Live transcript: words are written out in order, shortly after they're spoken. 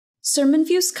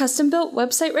SermonView's custom-built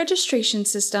website registration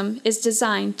system is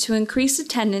designed to increase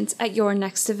attendance at your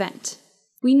next event.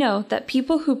 We know that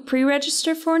people who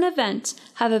pre-register for an event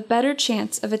have a better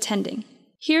chance of attending.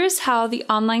 Here is how the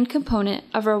online component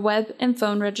of our web and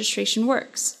phone registration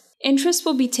works. Interest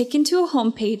will be taken to a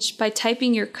homepage by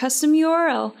typing your custom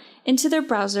URL into their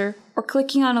browser or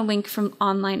clicking on a link from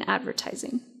online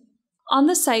advertising. On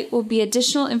the site will be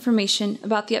additional information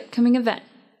about the upcoming event.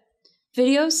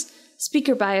 Videos,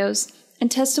 speaker bios, and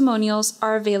testimonials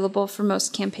are available for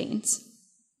most campaigns.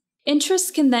 Interests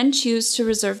can then choose to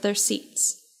reserve their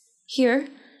seats. Here,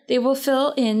 they will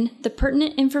fill in the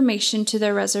pertinent information to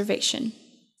their reservation.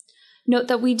 Note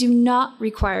that we do not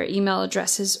require email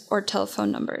addresses or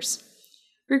telephone numbers.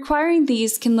 Requiring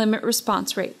these can limit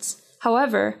response rates.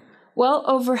 However, well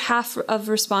over half of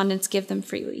respondents give them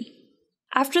freely.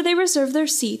 After they reserve their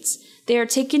seats, they are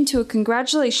taken to a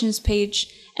congratulations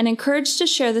page and encouraged to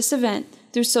share this event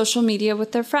through social media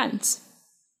with their friends.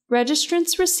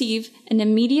 Registrants receive an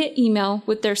immediate email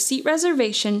with their seat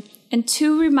reservation and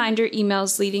 2 reminder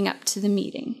emails leading up to the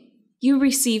meeting. You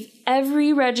receive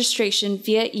every registration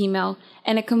via email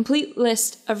and a complete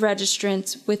list of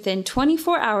registrants within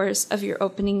 24 hours of your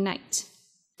opening night.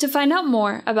 To find out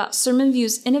more about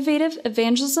SermonView's innovative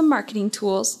evangelism marketing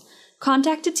tools,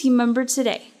 contact a team member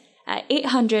today at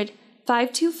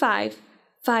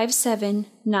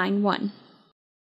 800-525-5791.